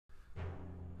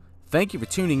Thank you for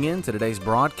tuning in to today's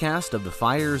broadcast of the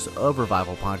Fires of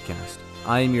Revival podcast.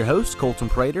 I am your host, Colton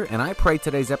Prater, and I pray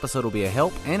today's episode will be a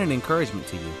help and an encouragement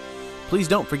to you. Please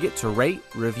don't forget to rate,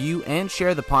 review, and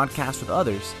share the podcast with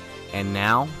others. And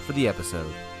now for the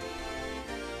episode.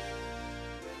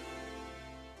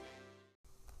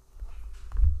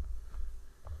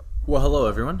 Well, hello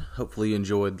everyone. Hopefully you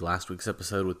enjoyed last week's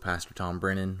episode with Pastor Tom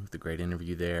Brennan, with a great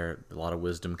interview there, a lot of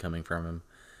wisdom coming from him.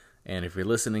 And if you're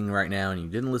listening right now and you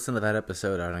didn't listen to that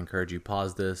episode, I would encourage you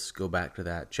pause this, go back to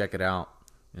that, check it out,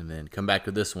 and then come back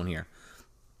to this one here.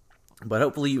 But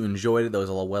hopefully you enjoyed it. There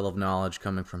was a well of knowledge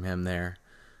coming from him there,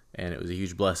 and it was a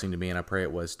huge blessing to me, and I pray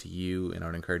it was to you. And I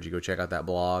would encourage you to go check out that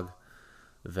blog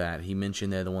that he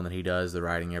mentioned there, the one that he does the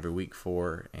writing every week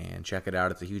for, and check it out.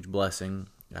 It's a huge blessing.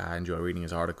 I enjoy reading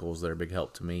his articles. They're a big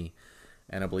help to me,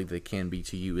 and I believe they can be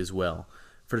to you as well.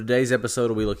 For today's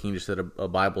episode, we'll be looking just at a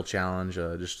Bible challenge,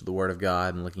 just the Word of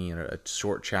God, and looking at a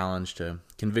short challenge to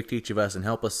convict each of us and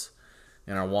help us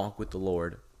in our walk with the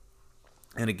Lord.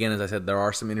 And again, as I said, there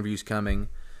are some interviews coming.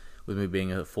 With me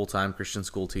being a full-time Christian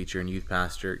school teacher and youth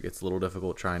pastor, it gets a little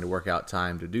difficult trying to work out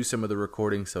time to do some of the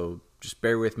recording, so just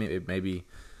bear with me. It may be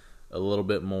a little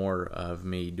bit more of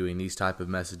me doing these type of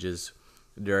messages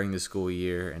during the school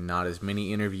year and not as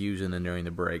many interviews, and then during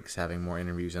the breaks having more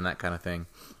interviews and that kind of thing.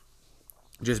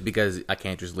 Just because I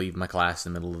can't just leave my class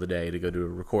in the middle of the day to go do a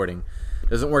recording.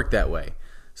 It doesn't work that way.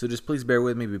 So just please bear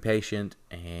with me, be patient,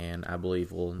 and I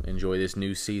believe we'll enjoy this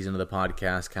new season of the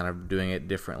podcast, kind of doing it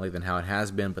differently than how it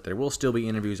has been, but there will still be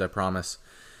interviews, I promise.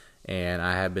 And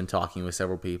I have been talking with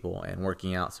several people and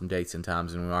working out some dates and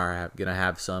times, and we are going to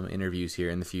have some interviews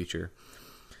here in the future.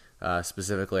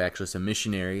 Specifically, actually, some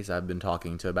missionaries. I've been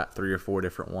talking to about 3 or 4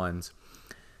 different ones,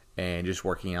 and just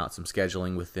working out some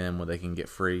scheduling with them where they can get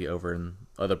free over in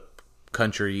other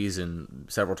countries and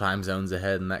several time zones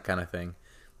ahead and that kind of thing.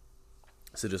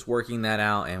 So just working that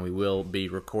out, and we will be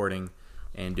recording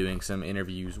and doing some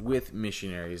interviews with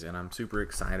missionaries, and I'm super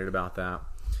excited about that.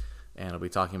 And I'll be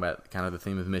talking about kind of the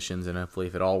theme of missions, and hopefully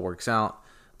if it all works out,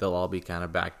 they'll all be kind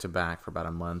of back to back for about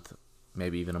a month,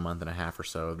 maybe even a month and a half or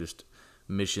so of just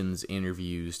missions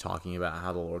interviews, talking about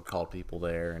how the Lord called people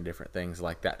there and different things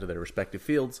like that to their respective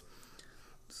fields.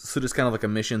 So just kind of like a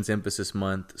missions emphasis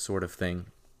month sort of thing.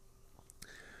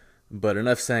 But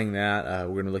enough saying that,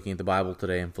 we're going to be looking at the Bible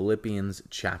today in Philippians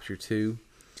chapter 2.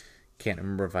 Can't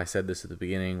remember if I said this at the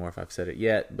beginning or if I've said it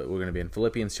yet, but we're going to be in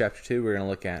Philippians chapter 2. We're going to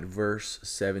look at verse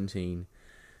 17.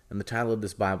 And the title of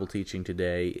this Bible teaching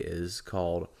today is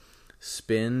called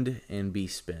Spend and Be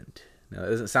Spent. Now, it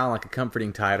doesn't sound like a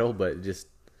comforting title, but just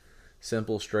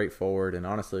simple, straightforward, and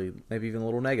honestly, maybe even a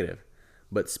little negative.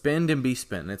 But spend and be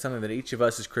spent. And it's something that each of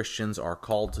us as Christians are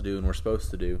called to do and we're supposed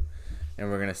to do. And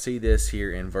we're going to see this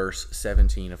here in verse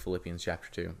 17 of Philippians chapter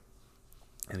 2.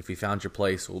 And if you found your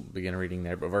place, we'll begin reading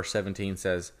there. But verse 17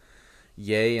 says,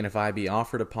 "Yea, and if I be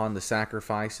offered upon the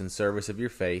sacrifice and service of your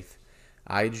faith,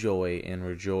 I joy and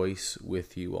rejoice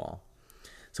with you all."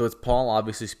 So it's Paul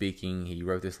obviously speaking. He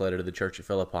wrote this letter to the church at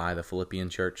Philippi, the Philippian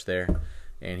church there.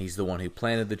 And he's the one who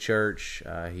planted the church.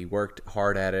 He worked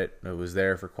hard at it. It was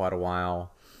there for quite a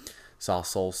while. Saw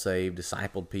souls saved,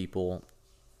 discipled people.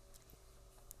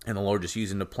 And the Lord just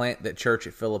used him to plant that church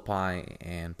at Philippi.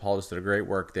 And Paul just did a great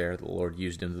work there. The Lord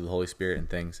used him through the Holy Spirit and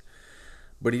things.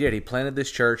 But he did. He planted this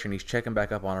church, and he's checking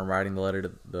back up on him, writing the letter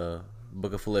to the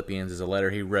book of Philippians is a letter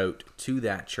he wrote to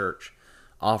that church,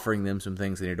 offering them some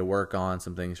things they need to work on,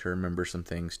 some things to remember, some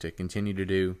things to continue to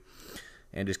do.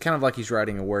 And just kind of like he's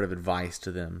writing a word of advice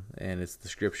to them. And it's the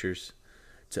scriptures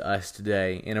to us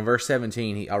today. And in verse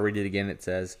 17, I'll read it again. It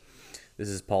says, this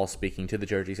is Paul speaking to the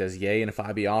church. He says, "Yea, and if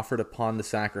I be offered upon the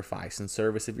sacrifice and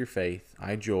service of your faith,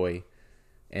 I joy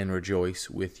and rejoice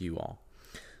with you all."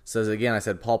 So again, I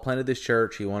said Paul planted this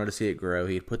church. He wanted to see it grow.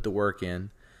 He had put the work in.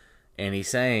 And he's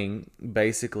saying,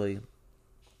 basically,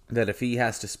 that if he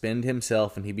has to spend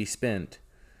himself and he be spent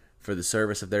for the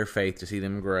service of their faith to see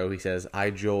them grow, he says, "I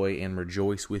joy and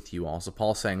rejoice with you all." So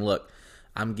Paul's saying, look,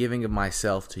 I'm giving of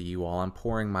myself to you all. I'm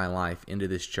pouring my life into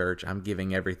this church. I'm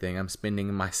giving everything. I'm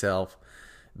spending myself,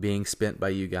 being spent by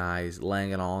you guys,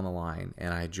 laying it all on the line,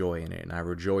 and I joy in it, and I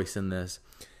rejoice in this,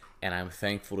 and I'm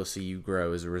thankful to see you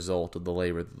grow as a result of the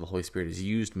labor that the Holy Spirit has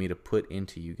used me to put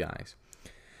into you guys.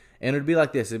 And it would be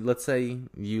like this. Let's say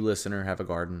you, listener, have a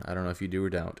garden. I don't know if you do or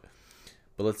don't.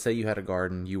 But let's say you had a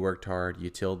garden, you worked hard, you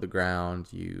tilled the ground,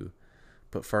 you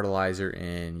put fertilizer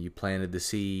in, you planted the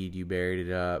seed, you buried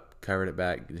it up, covered it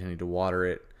back, continued to water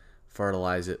it,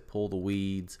 fertilize it, pull the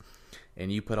weeds,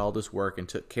 and you put all this work and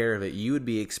took care of it. You would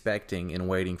be expecting and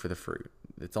waiting for the fruit.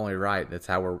 It's only right. That's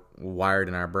how we're wired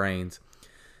in our brains.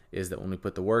 is that when we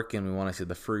put the work in, we want to see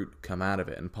the fruit come out of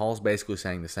it. And Paul's basically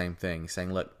saying the same thing. He's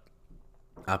saying, look,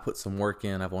 I put some work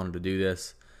in. I've wanted to do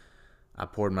this. I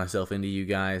poured myself into you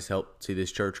guys, helped see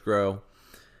this church grow,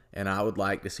 and I would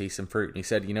like to see some fruit. And he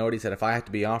said, you know what? He said, if I have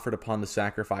to be offered upon the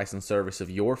sacrifice and service of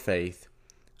your faith,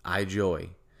 I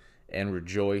joy and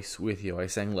rejoice with you.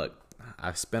 He's saying, look,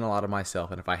 I've spent a lot of myself,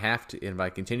 and if I have to, and if I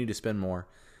continue to spend more,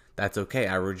 that's okay.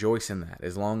 I rejoice in that.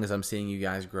 As long as I'm seeing you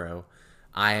guys grow,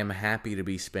 I am happy to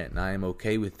be spent, and I am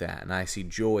okay with that, and I see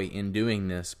joy in doing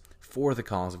this for the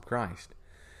cause of Christ.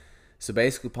 So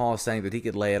basically, Paul is saying that he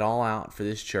could lay it all out for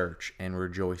this church and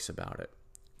rejoice about it.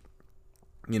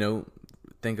 You know,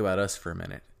 think about us for a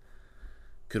minute.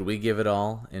 Could we give it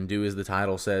all and do as the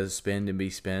title says, spend and be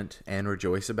spent, and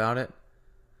rejoice about it?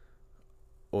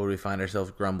 Or do we find ourselves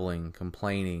grumbling,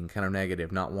 complaining, kind of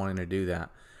negative, not wanting to do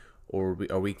that? Or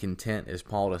are we content, as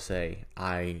Paul to say,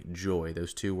 I joy,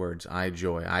 those two words, I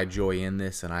joy. I joy in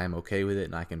this, and I am okay with it,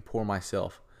 and I can pour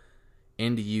myself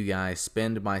into you guys,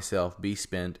 spend myself, be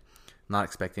spent, not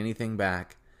expect anything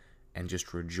back, and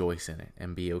just rejoice in it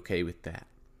and be okay with that.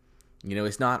 You know,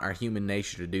 it's not our human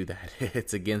nature to do that.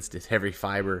 It's against it. Every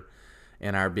fiber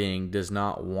in our being does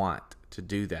not want to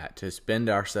do that, to spend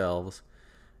ourselves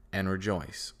and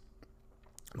rejoice.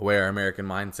 The way our American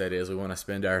mindset is, we want to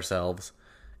spend ourselves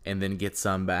and then get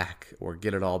some back, or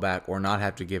get it all back, or not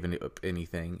have to give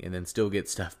anything and then still get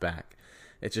stuff back.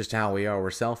 It's just how we are.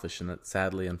 We're selfish, and that,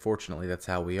 sadly, unfortunately, that's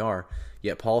how we are.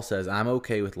 Yet Paul says, I'm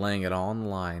okay with laying it all on the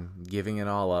line, giving it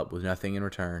all up with nothing in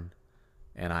return,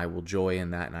 and I will joy in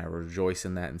that, and I rejoice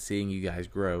in that, and seeing you guys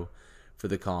grow for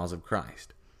the cause of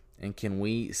Christ. And can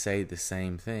we say the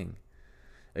same thing?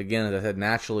 Again, as I said,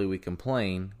 naturally we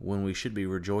complain when we should be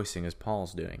rejoicing, as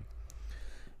Paul's doing.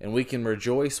 And we can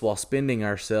rejoice while spending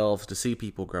ourselves to see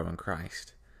people grow in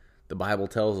Christ. The Bible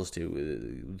tells us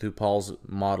to, through Paul's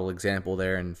model example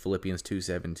there in Philippians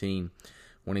 2:17,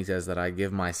 when he says that I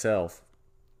give myself,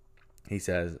 he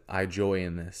says, I joy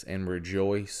in this and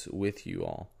rejoice with you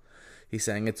all. He's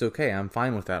saying it's okay, I'm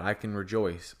fine with that. I can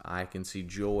rejoice. I can see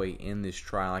joy in this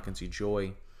trial. I can see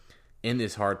joy in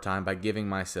this hard time by giving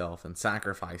myself and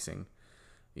sacrificing,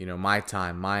 my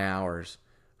time, my hours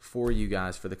for you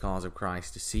guys for the cause of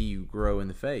Christ, to see you grow in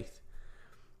the faith.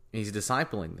 He's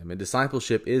discipling them. And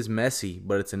discipleship is messy,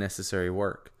 but it's a necessary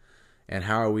work. And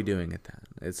how are we doing at that?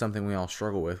 It's something we all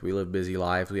struggle with. We live busy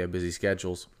lives. We have busy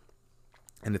schedules.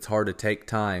 And it's hard to take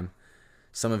time,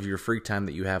 some of your free time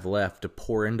that you have left, to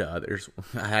pour into others.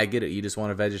 I get it. You just want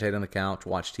to vegetate on the couch,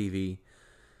 watch TV,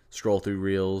 scroll through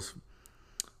Reels,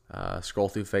 scroll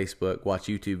through Facebook, watch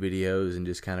YouTube videos, and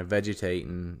just kind of vegetate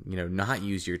and, not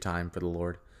use your time for the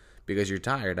Lord because you're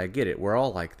tired. I get it. We're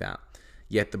all like that.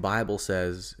 Yet the Bible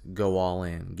says, go all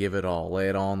in, give it all, lay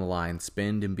it all on the line,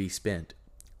 spend and be spent.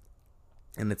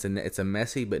 And it's a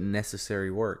messy but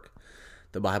necessary work.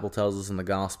 The Bible tells us in the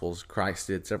Gospels, Christ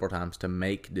did several times, to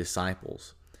make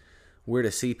disciples. We're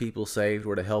to see people saved.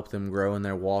 We're to help them grow in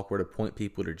their walk. We're to point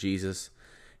people to Jesus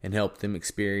and help them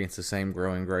experience the same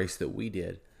growing grace that we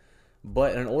did.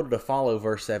 But in order to follow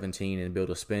verse 17 and be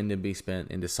able to spend and be spent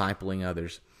in discipling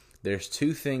others, there's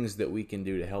two things that we can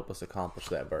do to help us accomplish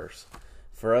that verse.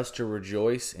 For us to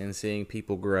rejoice in seeing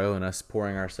people grow and us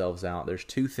pouring ourselves out, there's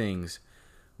two things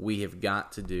we have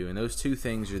got to do. And those two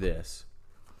things are this.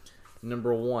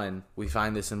 Number one, we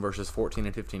find this in verses 14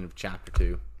 and 15 of chapter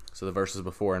 2. So the verses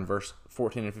before, in verse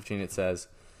 14 and 15 it says,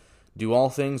 do all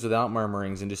things without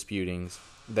murmurings and disputings,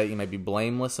 that you may be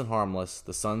blameless and harmless,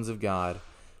 the sons of God,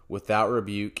 without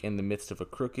rebuke, in the midst of a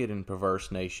crooked and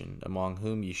perverse nation, among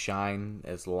whom ye shine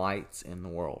as lights in the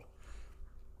world.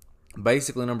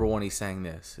 Basically, number one, he's saying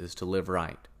this, is to live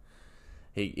right.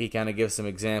 He kind of gives some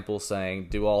examples saying,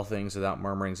 do all things without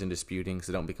murmurings and disputings,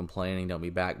 so don't be complaining, don't be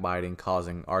backbiting,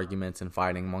 causing arguments and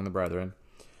fighting among the brethren.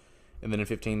 And then in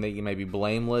 15, that you may be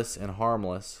blameless and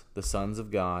harmless, the sons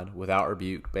of God, without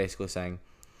rebuke, basically saying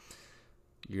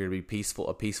you're going to be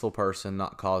a peaceful person,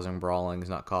 not causing brawlings,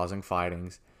 not causing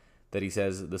fightings. That he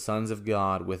says, the sons of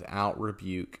God, without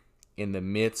rebuke, in the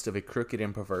midst of a crooked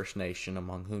and perverse nation,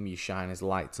 among whom you shine as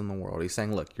lights in the world. He's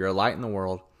saying, look, you're a light in the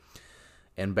world,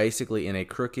 and basically in a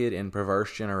crooked and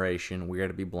perverse generation, we are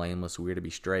to be blameless, we are to be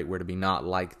straight, we're to be not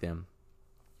like them.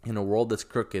 In a world that's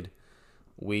crooked,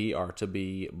 we are to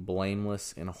be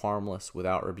blameless and harmless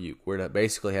without rebuke. We're to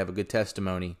basically have a good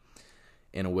testimony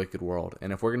in a wicked world.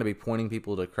 And if we're going to be pointing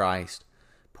people to Christ,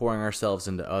 pouring ourselves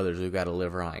into others, we've got to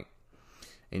live right.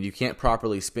 And you can't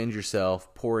properly spend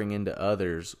yourself pouring into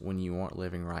others when you aren't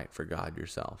living right for God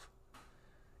yourself.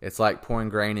 It's like pouring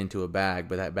grain into a bag,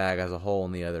 but that bag has a hole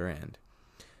in the other end.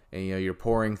 And you're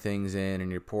pouring things in,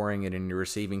 and you're pouring it, and you're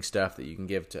receiving stuff that you can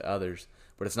give to others.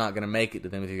 but it's not going to make it to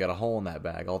them if you got a hole in that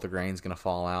bag. All the grain's going to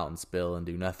fall out and spill and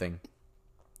do nothing.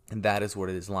 And that is what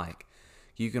it is like.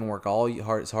 You can work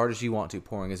as hard as you want to,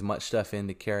 pouring as much stuff in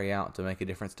to carry out to make a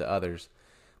difference to others.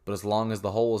 But as long as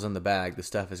the hole is in the bag, the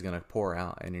stuff is going to pour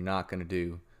out, and you're not going to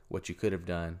do what you could have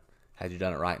done had you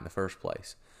done it right in the first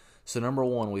place. So number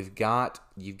one, you've got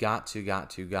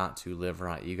to live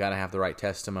right. You got to have the right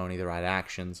testimony, the right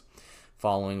actions.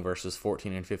 Following verses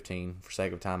 14 and 15, for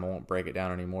sake of time, I won't break it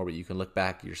down anymore, but you can look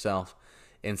back yourself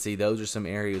and see those are some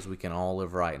areas we can all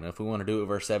live right. And if we want to do it,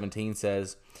 verse 17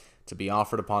 says, to be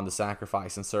offered upon the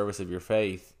sacrifice and service of your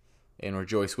faith and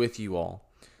rejoice with you all.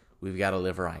 We've got to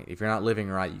live right. If you're not living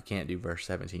right, you can't do verse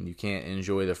 17. You can't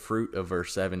enjoy the fruit of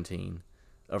verse 17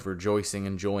 of rejoicing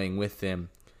and joying with them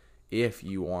if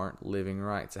you aren't living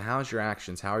right. So how's your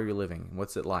actions? How are you living?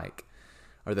 What's it like?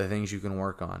 Are there things you can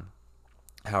work on?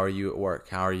 How are you at work?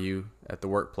 How are you at the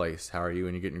workplace? How are you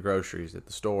when you're getting groceries at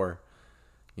the store?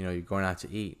 You're going out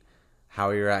to eat. How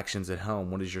are your actions at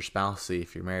home? What does your spouse see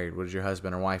if you're married? What does your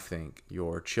husband or wife think?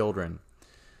 Your children,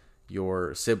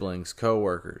 your siblings,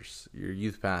 co-workers, your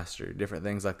youth pastor, different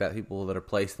things like that, people that are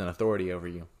placed in authority over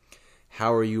you.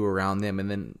 How are you around them?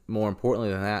 And then more importantly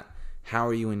than that, how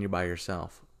are you when you're by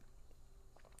yourself?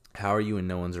 How are you when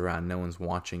no one's around, no one's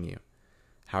watching you?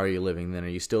 How are you living then? Are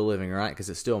you still living right? Because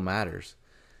it still matters.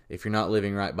 If you're not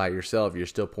living right by yourself, you're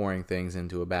still pouring things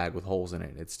into a bag with holes in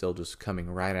it. It's still just coming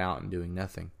right out and doing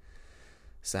nothing.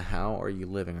 So how are you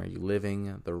living? Are you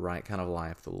living the right kind of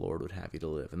life the Lord would have you to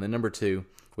live? And then number two,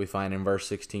 we find in verse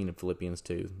 16 of Philippians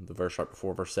 2, the verse right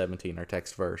before verse 17, our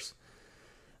text verse.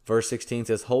 Verse 16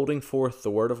 says, holding forth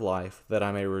the word of life, that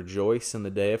I may rejoice in the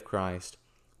day of Christ,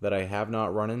 that I have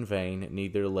not run in vain,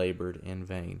 neither labored in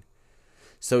vain.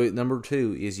 So number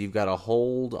two is you've got to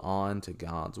hold on to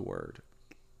God's word.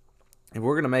 If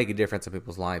we're going to make a difference in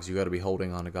people's lives, you've got to be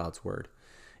holding on to God's word.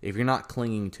 If you're not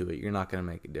clinging to it, you're not going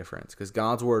to make a difference. Because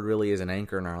God's word really is an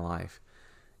anchor in our life.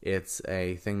 It's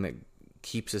a thing that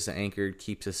keeps us anchored,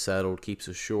 keeps us settled, keeps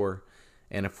us sure.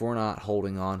 And if we're not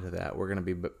holding on to that, we're going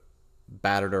to be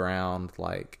battered around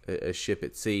like a ship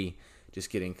at sea, just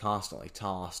getting constantly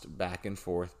tossed back and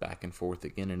forth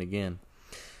again and again.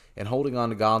 And holding on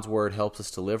to God's word helps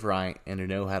us to live right and to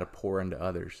know how to pour into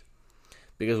others.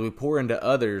 Because we pour into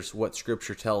others what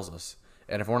Scripture tells us.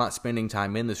 And if we're not spending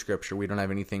time in the Scripture, we don't have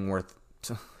anything worth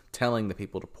telling the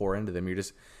people to pour into them. You're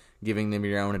just giving them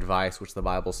your own advice, which the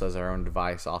Bible says our own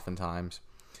advice oftentimes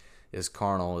is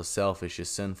carnal, is selfish, is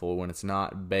sinful, when it's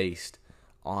not based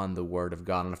on the Word of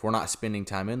God. And if we're not spending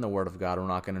time in the Word of God, we're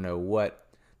not going to know what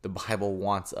the Bible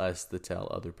wants us to tell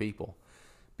other people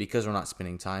because we're not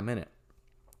spending time in it.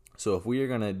 So if we are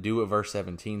going to do what verse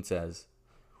 17 says,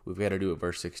 we've got to do what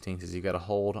verse 16 says. You've got to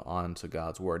hold on to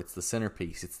God's word. It's the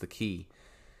centerpiece. It's the key.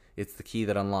 It's the key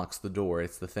that unlocks the door.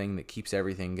 It's the thing that keeps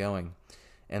everything going.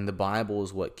 And the Bible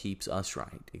is what keeps us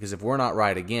right. Because if we're not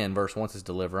right, again, verse 1 says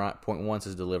to live right. Point 1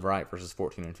 says to live right, verses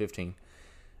 14 and 15.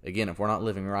 Again, if we're not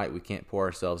living right, we can't pour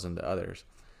ourselves into others.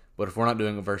 But if we're not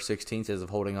doing what verse 16 says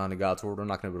of holding on to God's word, we're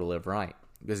not going to be able to live right.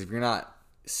 Because if you're not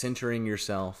centering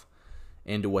yourself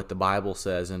into what the Bible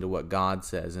says, into what God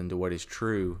says, into what is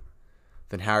true,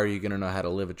 then how are you going to know how to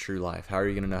live a true life? How are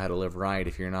you going to know how to live right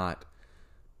if you're not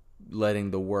letting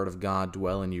the Word of God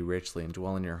dwell in you richly and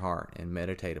dwell in your heart and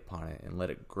meditate upon it and let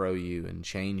it grow you and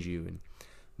change you and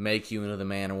make you into the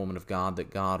man or woman of God that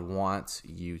God wants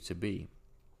you to be?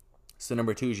 So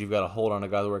number two is you've got to hold on to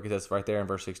God's word. That's right there in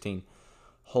verse 16.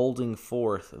 Holding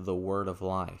forth the word of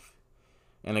life.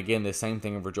 And again, the same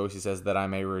thing of rejoice. He says, that I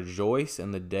may rejoice in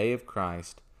the day of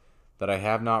Christ, that I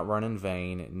have not run in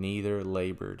vain, neither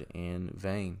labored in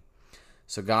vain.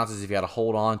 So God says you've got to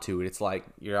hold on to it. It's like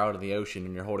you're out in the ocean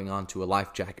and you're holding on to a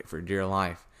life jacket for dear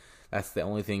life. That's the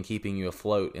only thing keeping you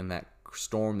afloat in that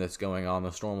storm that's going on,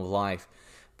 the storm of life.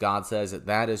 God says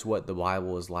that is what the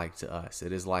Bible is like to us.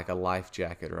 It is like a life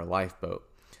jacket or a lifeboat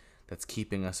that's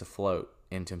keeping us afloat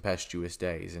in tempestuous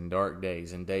days, in dark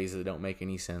days, in days that don't make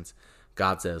any sense.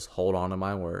 God says, hold on to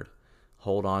my word.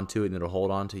 Hold on to it and it'll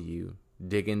hold on to you.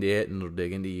 Dig into it and it'll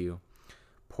dig into you.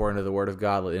 Pour into the word of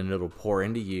God and it'll pour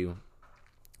into you.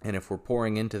 And if we're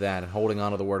pouring into that and holding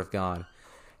on to the word of God,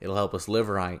 it'll help us live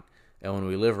right. And when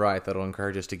we live right, that'll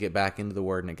encourage us to get back into the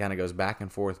word. And it kind of goes back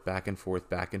and forth, back and forth,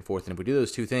 back and forth. And if we do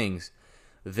those two things,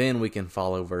 then we can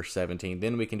follow verse 17.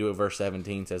 Then we can do what verse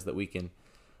 17 says, that we can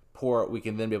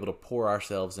then be able to pour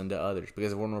ourselves into others.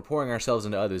 Because when we're pouring ourselves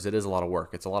into others, it is a lot of work.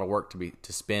 It's a lot of work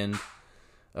to spend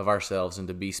of ourselves and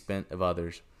to be spent of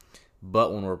others.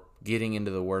 But when we're getting into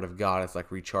the Word of God, it's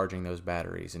like recharging those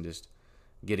batteries and just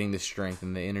getting the strength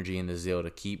and the energy and the zeal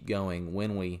to keep going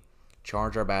when we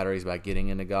charge our batteries by getting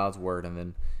into God's Word, and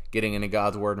then getting into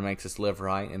God's Word makes us live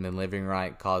right, and then living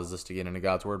right causes us to get into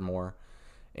God's Word more,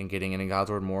 and getting into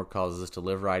God's Word more causes us to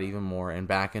live right even more, and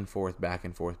back and forth, back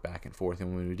and forth, back and forth.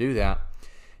 And when we do that,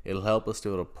 it'll help us to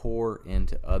be able to pour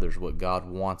into others what God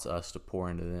wants us to pour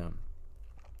into them.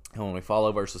 And when we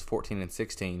follow verses 14 and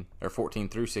 16, or 14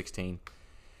 through 16,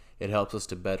 it helps us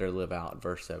to better live out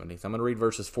verse 17. So I'm going to read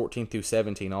verses 14 through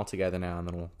 17 all together now, and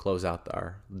then we'll close out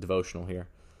our devotional here.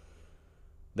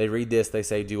 They read this, they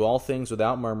say, "Do all things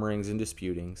without murmurings and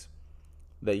disputings,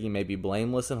 that ye may be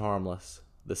blameless and harmless,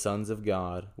 the sons of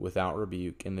God, without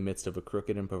rebuke, in the midst of a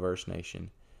crooked and perverse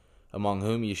nation, among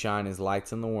whom ye shine as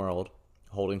lights in the world,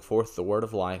 holding forth the word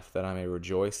of life, that I may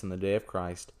rejoice in the day of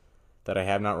Christ, that I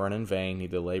have not run in vain,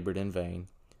 neither labored in vain.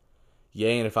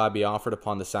 Yea, and if I be offered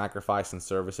upon the sacrifice and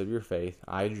service of your faith,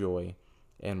 I joy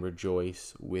and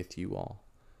rejoice with you all."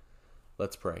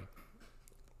 Let's pray.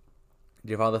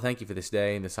 Dear Father, thank you for this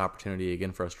day and this opportunity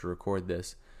again for us to record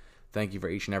this. Thank you for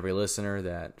each and every listener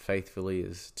that faithfully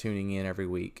is tuning in every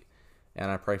week.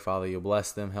 And I pray, Father, you'll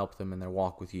bless them, help them in their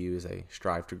walk with you as they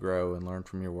strive to grow and learn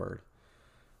from your word.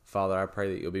 Father, I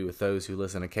pray that you'll be with those who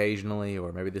listen occasionally,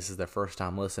 or maybe this is their first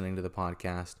time listening to the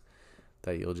podcast,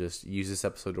 that you'll just use this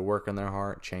episode to work on their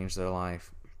heart, change their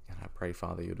life. And I pray,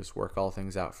 Father, you'll just work all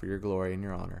things out for your glory and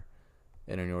your honor.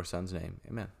 And in your Son's name,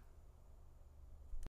 amen.